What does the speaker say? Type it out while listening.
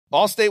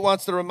Allstate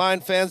wants to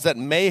remind fans that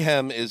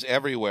mayhem is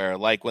everywhere,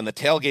 like when the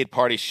tailgate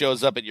party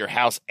shows up at your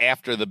house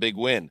after the big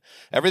win.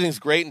 Everything's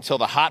great until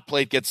the hot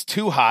plate gets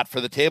too hot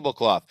for the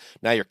tablecloth.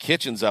 Now your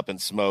kitchen's up in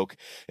smoke.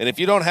 And if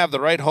you don't have the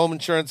right home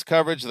insurance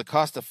coverage, the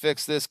cost to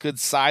fix this could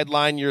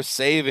sideline your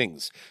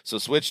savings. So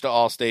switch to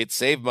Allstate,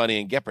 save money,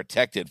 and get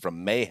protected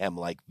from mayhem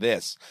like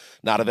this.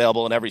 Not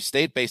available in every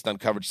state based on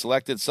coverage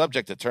selected,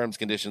 subject to terms,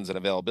 conditions, and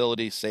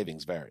availability.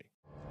 Savings vary.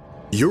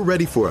 You're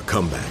ready for a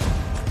comeback.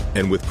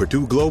 And with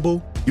Purdue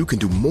Global, you can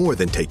do more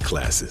than take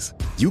classes.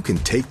 You can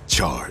take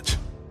charge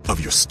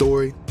of your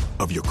story,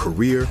 of your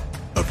career,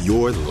 of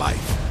your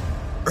life.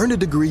 Earn a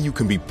degree you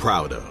can be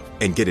proud of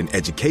and get an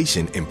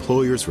education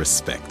employers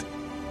respect.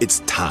 It's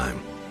time,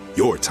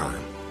 your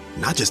time,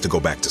 not just to go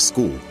back to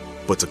school,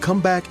 but to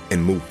come back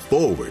and move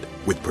forward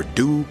with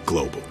Purdue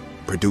Global,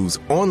 Purdue's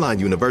online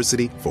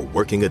university for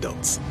working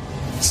adults.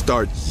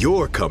 Start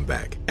your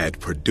comeback at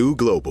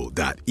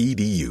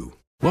purdueglobal.edu.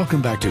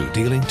 Welcome back to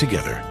Dealing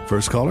Together.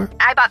 First caller?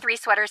 I bought 3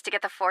 sweaters to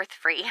get the 4th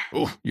free.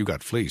 Oh, you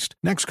got fleeced.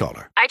 Next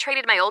caller? I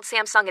traded my old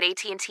Samsung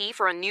at AT&T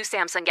for a new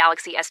Samsung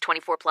Galaxy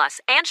S24 Plus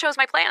and chose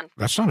my plan.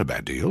 That's not a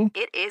bad deal.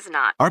 It is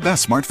not. Our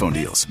best smartphone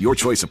deals. Your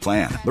choice of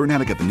plan. Learn how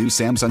to get the new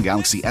Samsung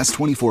Galaxy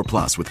S24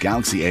 Plus with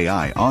Galaxy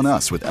AI on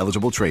us with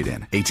eligible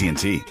trade-in.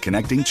 AT&T.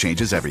 Connecting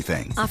changes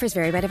everything. Offers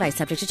vary by device.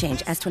 Subject to change.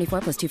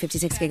 S24 plus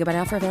 256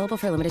 gigabyte offer available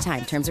for a limited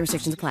time. Terms and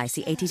restrictions apply.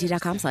 See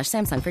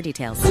att.com/Samsung for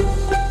details.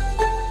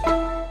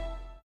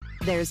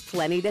 There's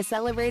plenty to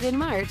celebrate in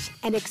March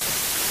and National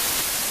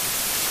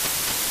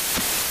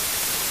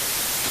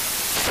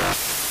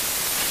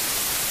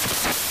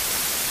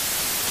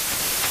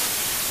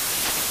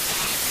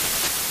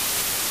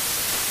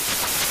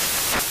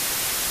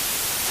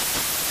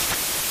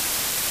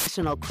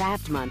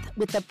Craft Month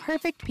with the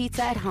perfect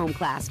pizza at home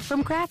class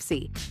from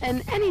Craftsy.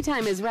 And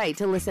anytime is right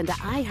to listen to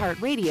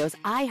iHeartRadio's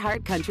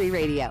iHeartCountry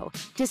Radio.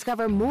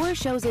 Discover more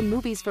shows and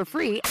movies for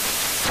free.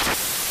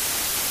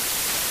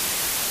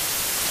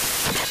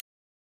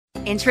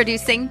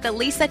 Introducing the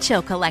Lisa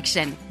Chill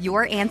Collection,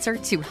 your answer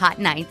to hot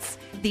nights.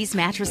 These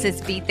mattresses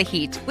beat the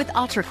heat with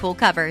ultra-cool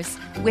covers,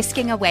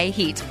 whisking away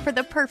heat for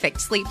the perfect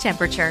sleep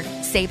temperature.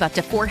 Save up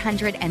to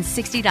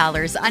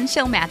 $460 on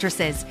Chill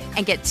mattresses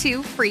and get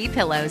 2 free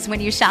pillows when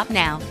you shop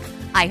now.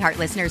 iHeart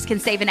listeners can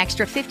save an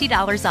extra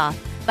 $50 off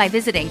by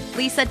visiting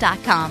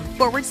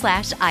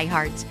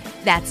lisa.com/iHeart.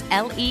 That's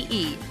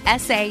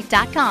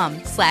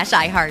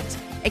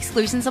LEESA.com/iHeart.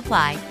 Exclusions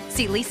apply.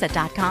 See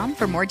lisa.com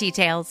for more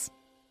details.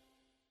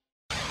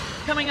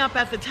 Coming up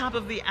at the top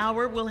of the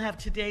hour, we'll have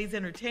today's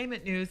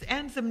entertainment news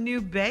and some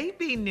new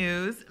baby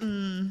news.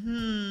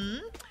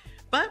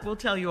 But we'll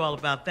tell you all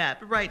about that.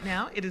 But right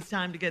now, it is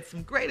time to get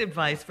some great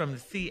advice from the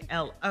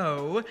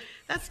CLO.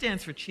 That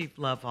stands for Chief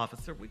Love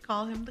Officer. We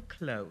call him the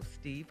CLO,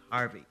 Steve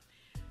Harvey.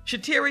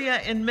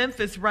 Shateria in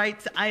Memphis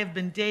writes, I have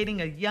been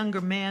dating a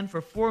younger man for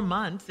 4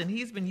 months, and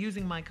he's been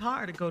using my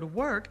car to go to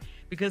work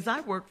because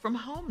I work from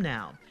home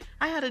now.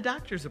 I had a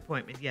doctor's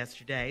appointment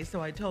yesterday,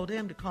 so I told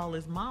him to call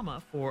his mama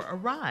for a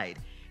ride.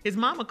 His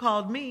mama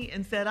called me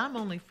and said I'm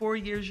only 4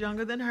 years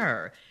younger than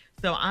her,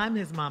 so I'm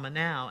his mama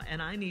now,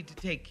 and I need to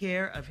take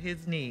care of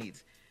his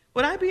needs.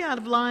 Would I be out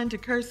of line to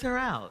curse her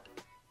out?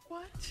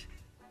 What?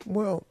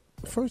 Well,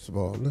 first of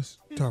all, let's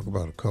talk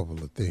about a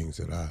couple of things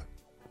that I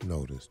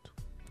noticed.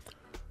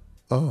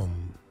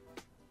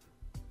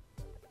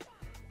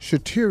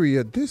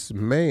 Shateria, this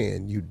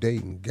man you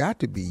dating got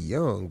to be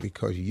young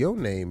because your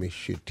name is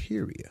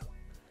Shateria.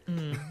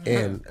 Mm-hmm.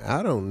 And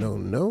I don't know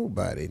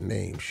nobody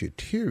named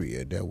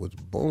Shateria that was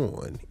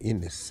born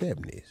in the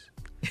 70s.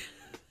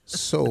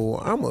 So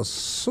I'm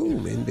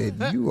assuming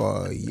that you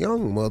are a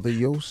young mother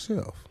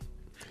yourself.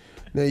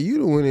 Now, you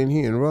done went in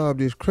here and robbed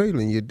this cradle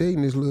and you're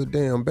dating this little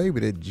damn baby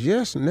that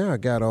just now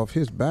got off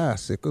his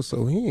bicycle,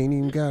 so he ain't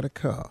even got a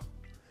car.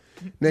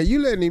 Now, you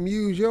letting him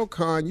use your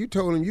car and you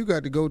told him you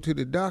got to go to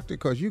the doctor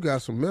because you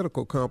got some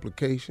medical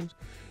complications.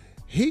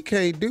 He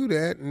can't do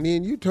that, and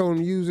then you told him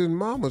to use his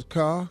mama's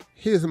car.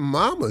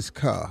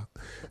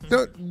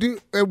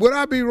 Would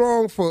I be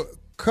wrong for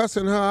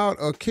cussing her out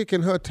or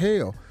kicking her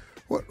tail?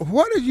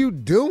 What are you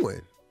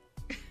doing?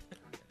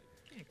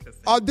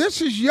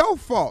 This is your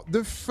fault.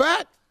 The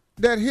fact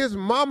that his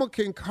mama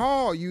can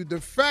call you,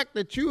 the fact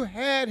that you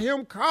had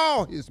him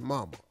call his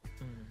mama,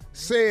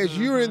 says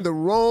you're in the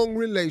wrong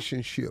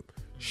relationship.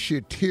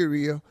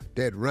 Shateria,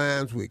 that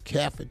rhymes with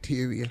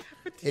cafeteria.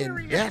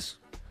 And that's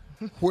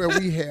where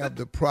we have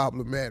the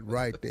problem at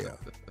right there.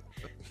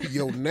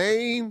 Your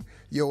name,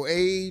 your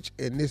age,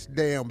 and this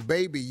damn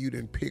baby you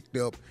done picked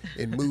up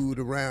and moved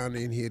around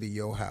in here to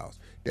your house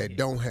that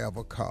don't have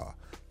a car.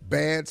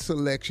 Bad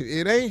selection.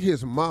 It ain't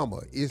his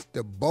mama. It's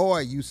the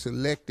boy you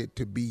selected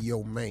to be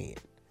your man.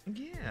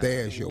 Yeah.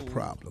 There's your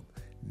problem.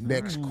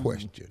 Next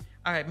question.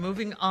 All right,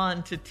 moving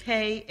on to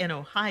Tay in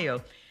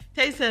Ohio.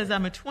 Tay says,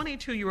 I'm a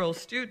 22-year-old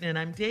student and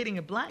I'm dating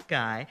a black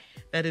guy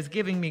that is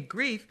giving me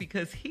grief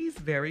because he's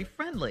very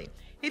friendly.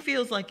 He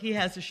feels like he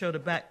has to show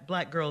the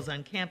black girls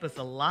on campus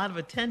a lot of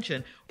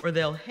attention or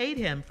they'll hate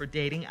him for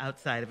dating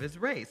outside of his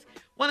race.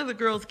 One of the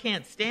girls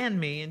can't stand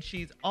me and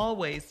she's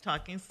always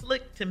talking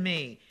slick to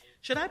me.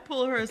 Should I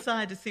pull her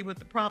aside to see what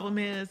the problem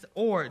is,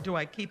 or do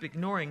I keep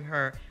ignoring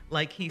her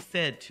like he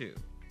said to?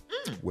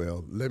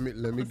 Well, let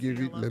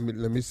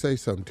me say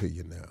something to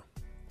you now.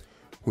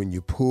 When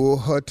you pull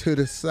her to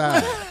the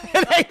side,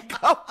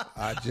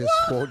 I just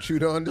want you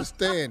to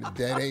understand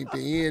that ain't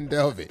the end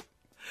of it.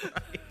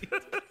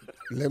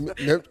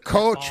 Right.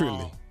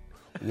 Culturally,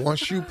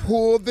 once you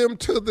pull them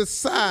to the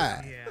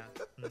side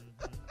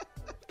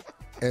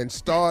and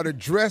start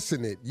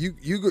addressing it, you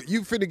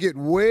finna get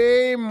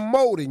way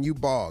more than you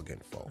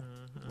bargained for.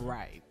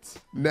 Right.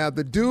 Now,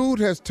 the dude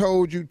has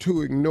told you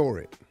to ignore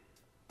it.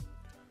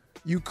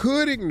 You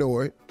could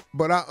ignore it,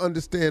 but I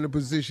understand the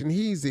position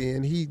he's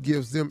in. He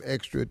gives them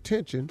extra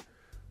attention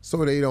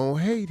so they don't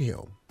hate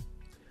him.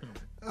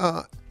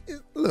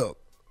 Look,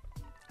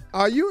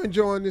 are you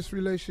enjoying this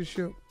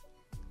relationship?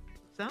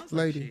 Sounds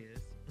lady? Like she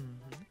is.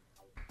 Mm-hmm.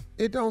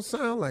 It don't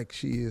sound like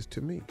she is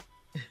to me.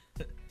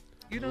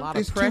 You don't. A lot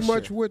of it's pressure. Too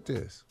much with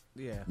this.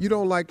 Yeah. You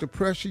don't like the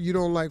pressure. You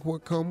don't like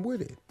what come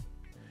with it.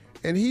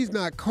 And he's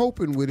not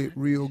coping with it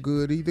real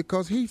good either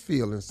because he's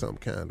feeling some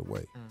kind of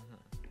way.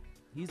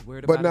 He's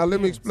weird But about now let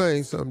me appearance.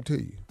 explain something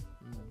to you.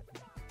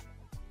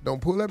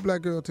 Don't pull that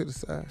black girl to the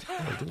side.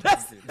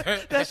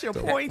 That's your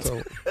point.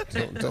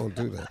 Don't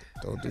do that.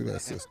 Don't do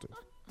that, sister.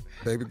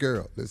 Baby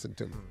girl, listen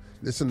to me.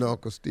 Listen to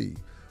Uncle Steve.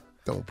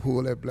 Don't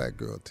pull that black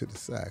girl to the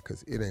side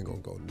because it ain't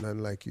going to go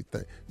nothing like you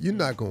think. You're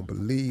not going to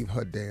believe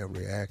her damn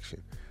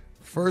reaction.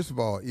 First of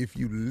all, if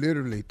you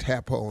literally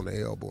tap her on the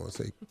elbow and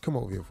say, come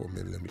over here for a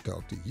minute, let me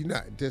talk to you.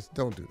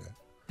 Don't do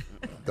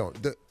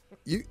that.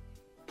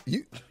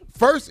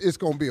 First, it's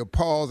going to be a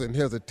pause and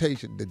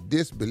hesitation, the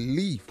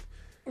disbelief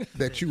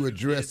that you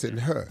addressing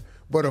her.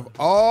 But of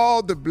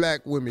all the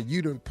black women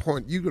you done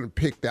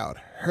picked out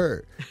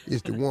her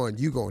is the one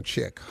you going to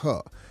check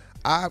her.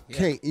 I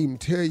can't even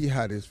tell you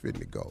how this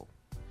finna go.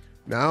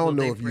 Now, I don't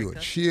know if you're a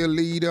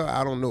cheerleader.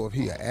 I don't know if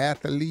he an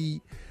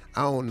athlete.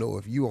 I don't know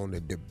if you on the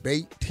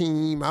debate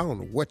team. I don't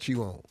know what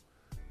you on.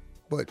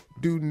 But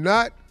do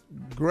not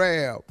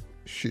grab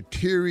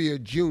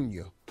Shateria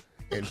Jr.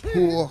 and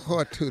pull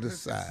her to the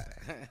side.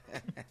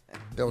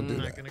 Don't do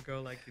that. Not gonna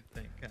go like you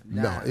think. Huh?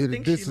 No, I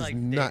think this she is likes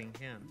not. dating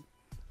him.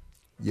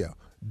 Yeah,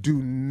 do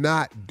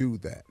not do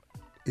that.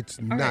 It's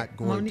All not right,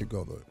 going to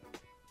go there.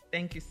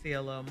 Thank you,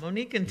 CLO.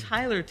 Monique in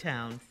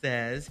Tylertown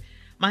says,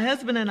 my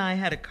husband and I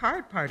had a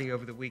card party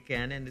over the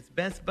weekend, and his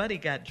best buddy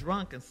got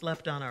drunk and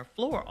slept on our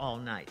floor all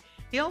night.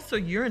 He also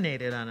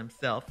urinated on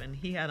himself, and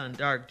he had on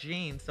dark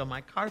jeans, so my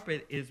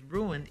carpet is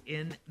ruined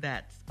in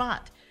that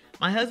spot.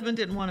 My husband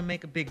didn't want to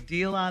make a big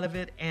deal out of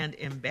it and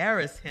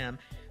embarrass him,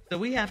 so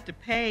we have to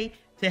pay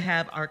to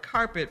have our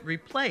carpet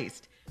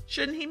replaced.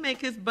 Shouldn't he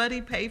make his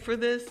buddy pay for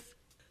this?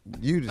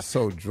 You just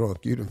so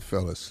drunk, you done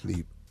fell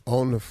asleep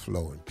on the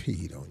floor and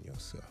peed on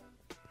yourself.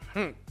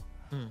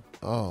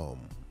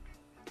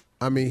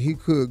 I mean, he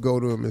could go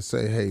to him and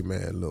say, hey,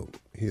 man, look,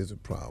 here's a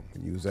problem.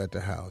 When you was at the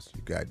house,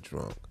 you got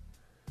drunk.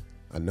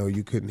 I know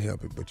you couldn't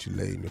help it, but you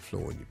laid on the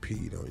floor and you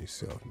peed on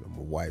yourself. You know,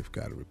 my wife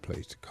got to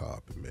replace the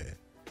carpet, man.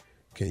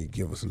 Can you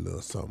give us a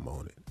little something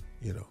on it?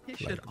 You know, He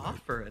should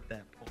offer at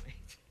that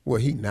point. Well,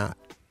 he not.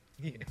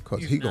 Yeah,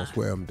 Because he going to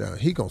swear him down.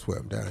 He going to swear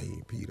him down. He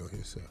ain't peed on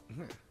himself.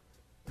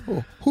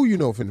 Well, who you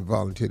know finna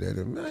volunteer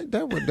that? Man,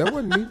 that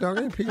wasn't me, dog.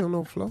 I ain't peed on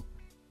no floor.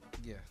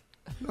 Yeah.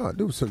 No,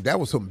 that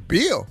was some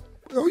beer.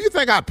 Oh, you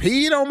think I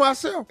peed on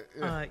myself?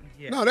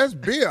 Yeah. No, that's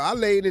beer. I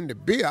laid in the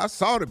beer. I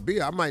saw the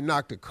beer. I might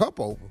knock the cup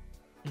over.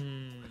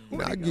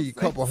 Now, I give you a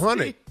couple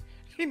hundred.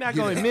 He not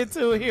going to admit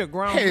to it. He a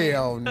grown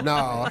Hell man.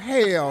 no.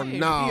 Hell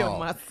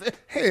no.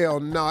 Hell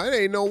no. It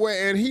ain't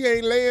nowhere. And he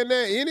ain't laying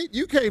there in it.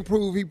 You can't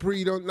prove he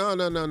peed on.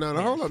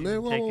 No. Hold up,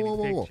 man.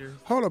 Whoa.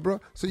 Hold up, bro.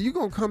 So you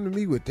going to come to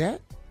me with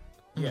that?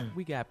 Yeah,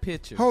 we got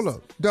pictures. Hold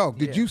up. Dog,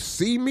 did you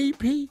see me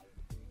pee?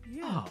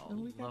 Yeah,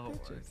 we got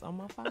pictures on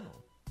my phone.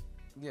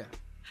 Yeah.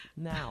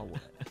 Now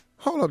what?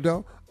 Hold up,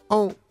 dog.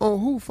 On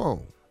whose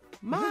phone?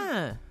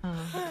 Mine.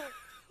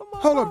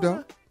 Hold up,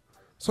 dog.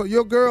 So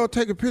your girl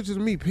taking pictures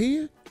of me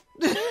peeing?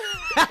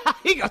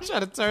 He gonna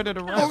try to turn it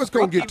around. Oh, it's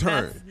gonna get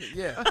turned.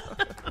 Yeah.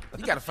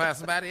 You gotta find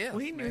somebody else. Well,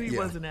 he knew he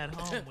wasn't at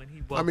home when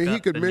he woke I mean, he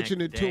up could the mention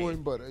next it to day.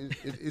 him, but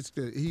it's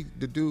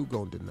the dude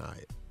gonna deny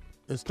it.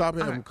 And stop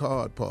having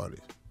card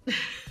parties.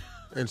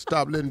 And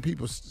stop letting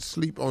people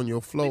sleep on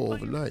your floor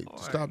overnight.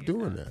 Stop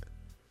doing that.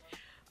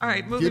 All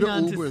right, moving Get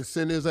on an Uber to... and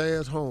send his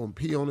ass home.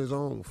 Pee on his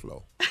own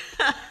floor.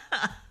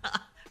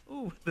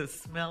 Ooh, the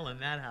smell in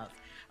that house.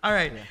 All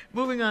right,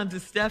 moving on to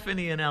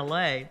Stephanie in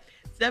L.A.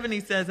 Stephanie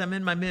says, I'm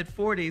in my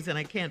mid-40s and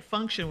I can't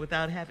function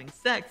without having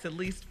sex at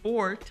least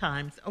 4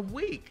 times a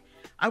week.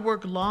 I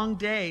work long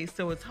days,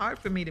 so it's hard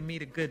for me to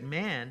meet good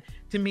men,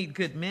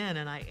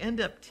 and I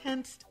end up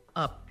tensed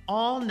up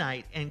all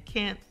night and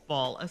can't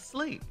fall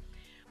asleep.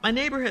 My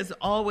neighbor has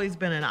always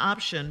been an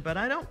option, but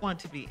I don't want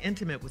to be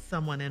intimate with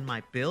someone in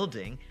my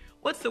building.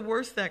 What's the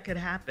worst that could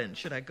happen?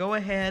 Should I go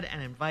ahead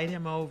and invite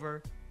him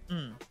over?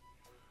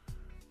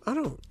 I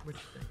don't. What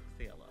you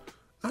think, CLO?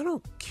 I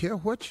don't care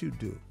what you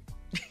do.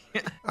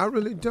 I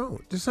really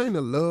don't. This ain't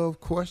a love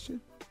question.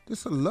 This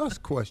is a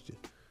lust question.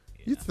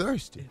 Yeah, you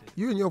thirsty.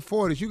 You in your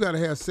 40s. You got to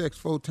have sex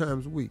 4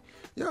 times a week.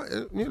 Yeah,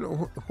 you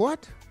know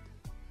what?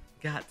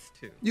 Gots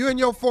to. You in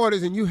your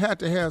 40s and you have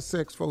to have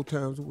sex 4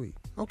 times a week.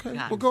 Okay,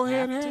 well go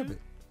ahead and have it.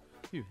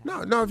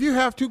 No, if you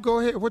have to, go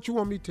ahead. What you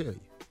want me to tell you?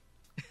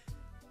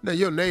 Now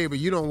your neighbor,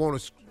 you don't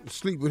want to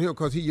sleep with him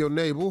because he's your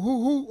neighbor.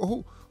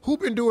 Who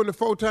been doing it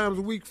 4 times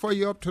a week for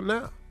you up to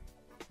now?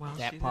 Well,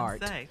 that she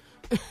part. Didn't say.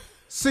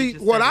 See,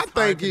 what I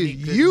think is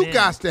you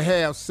got to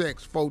have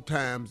sex 4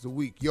 times a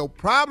week. Your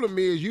problem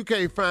is you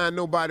can't find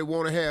nobody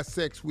want to have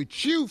sex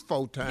with you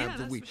 4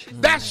 times a week.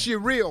 That's your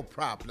real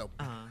problem.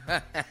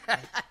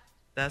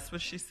 That's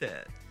what she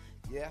said.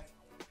 Yeah.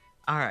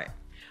 All right.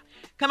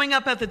 Coming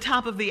up at the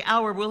top of the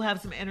hour, we'll have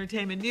some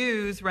entertainment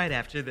news right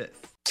after this.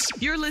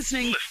 You're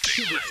listening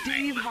to the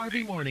Steve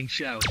Harvey Morning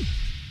Show.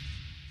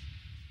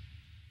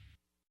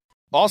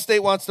 Allstate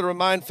wants to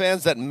remind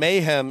fans that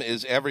mayhem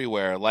is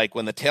everywhere, like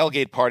when the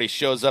tailgate party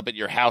shows up at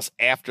your house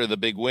after the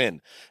big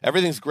win.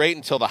 Everything's great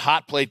until the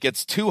hot plate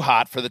gets too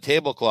hot for the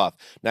tablecloth.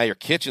 Now your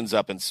kitchen's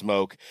up in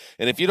smoke.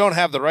 And if you don't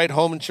have the right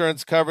home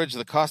insurance coverage,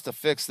 the cost to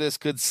fix this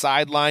could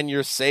sideline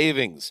your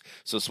savings.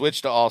 So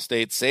switch to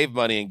Allstate, save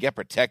money, and get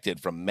protected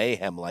from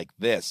mayhem like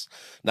this.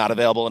 Not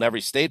available in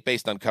every state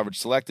based on coverage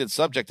selected,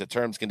 subject to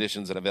terms,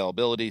 conditions, and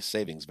availability.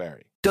 Savings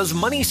vary. Does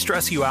money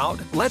stress you out?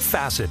 Let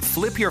Facet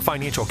flip your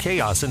financial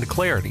chaos into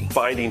clarity.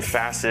 Finding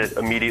Facet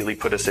immediately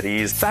put us at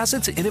ease.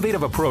 Facet's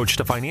innovative approach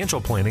to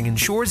financial planning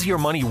ensures your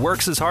money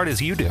works as hard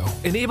as you do,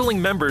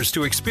 enabling members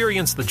to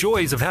experience the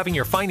joys of having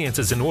your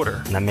finances in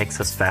order. And that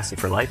makes us Facet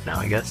for life now,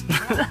 I guess.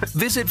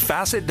 Visit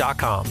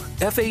Facet.com,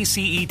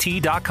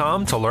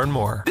 FACET.com to learn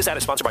more. This ad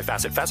is sponsored by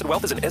Facet. Facet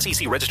Wealth is an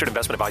SEC-registered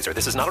investment advisor.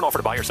 This is not an offer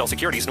to buy or sell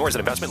securities, nor is it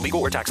investment, legal,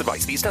 or tax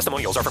advice. These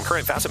testimonials are from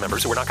current Facet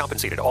members who are not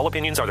compensated. All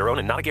opinions are their own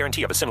and not a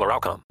guarantee of a similar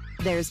outcome.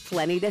 There's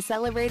plenty to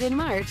celebrate in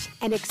March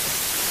and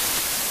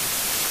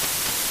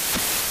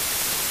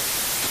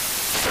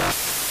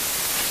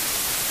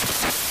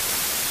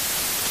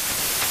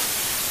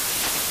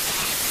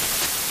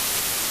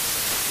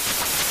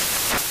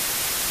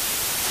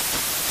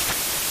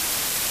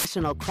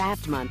National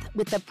Craft Month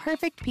with the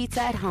perfect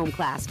pizza at home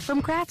class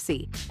from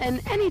Craftsy.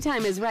 And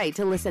anytime is right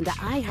to listen to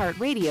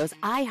iHeartRadio's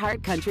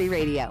iHeart Country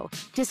Radio.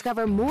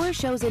 Discover more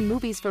shows and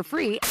movies for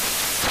free.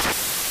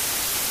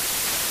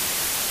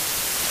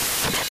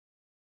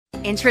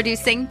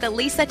 Introducing the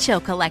Lisa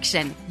Chill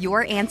Collection,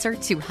 your answer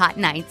to hot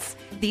nights.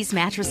 These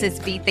mattresses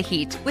beat the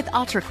heat with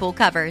ultra-cool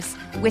covers,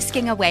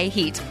 whisking away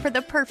heat for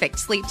the perfect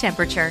sleep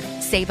temperature.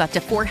 Save up to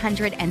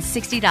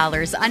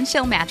 $460 on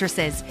Chill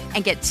mattresses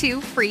and get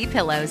 2 free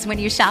pillows when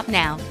you shop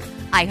now.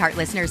 iHeart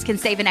listeners can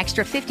save an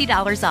extra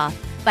 $50 off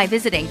by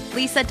visiting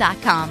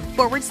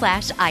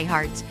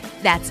lisa.com/iHeart.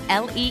 That's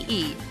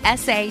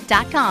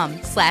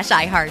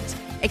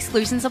LEESA.com/iHeart.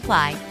 Exclusions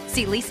apply.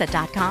 See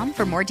lisa.com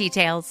for more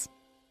details.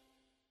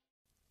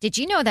 Did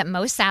you know that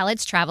most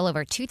salads travel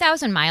over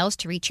 2,000 miles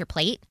to reach your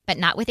plate? But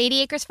not with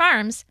 80 Acres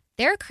Farms.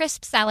 Their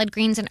crisp salad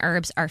greens and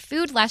herbs are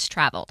food less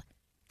traveled,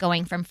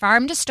 going from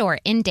farm to store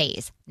in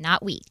days,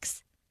 not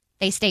weeks.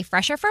 They stay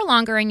fresher for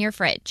longer in your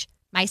fridge.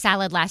 My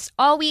salad lasts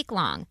all week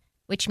long,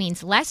 which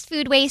means less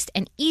food waste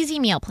and easy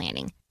meal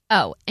planning.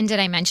 Oh, and did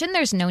I mention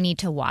there's no need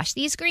to wash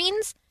these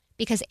greens?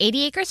 Because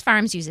 80 Acres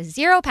Farms uses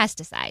 0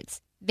 pesticides.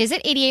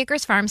 Visit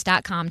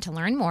 80acresfarms.com to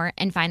learn more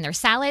and find their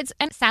salads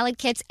and salad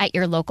kits at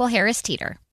your local Harris Teeter.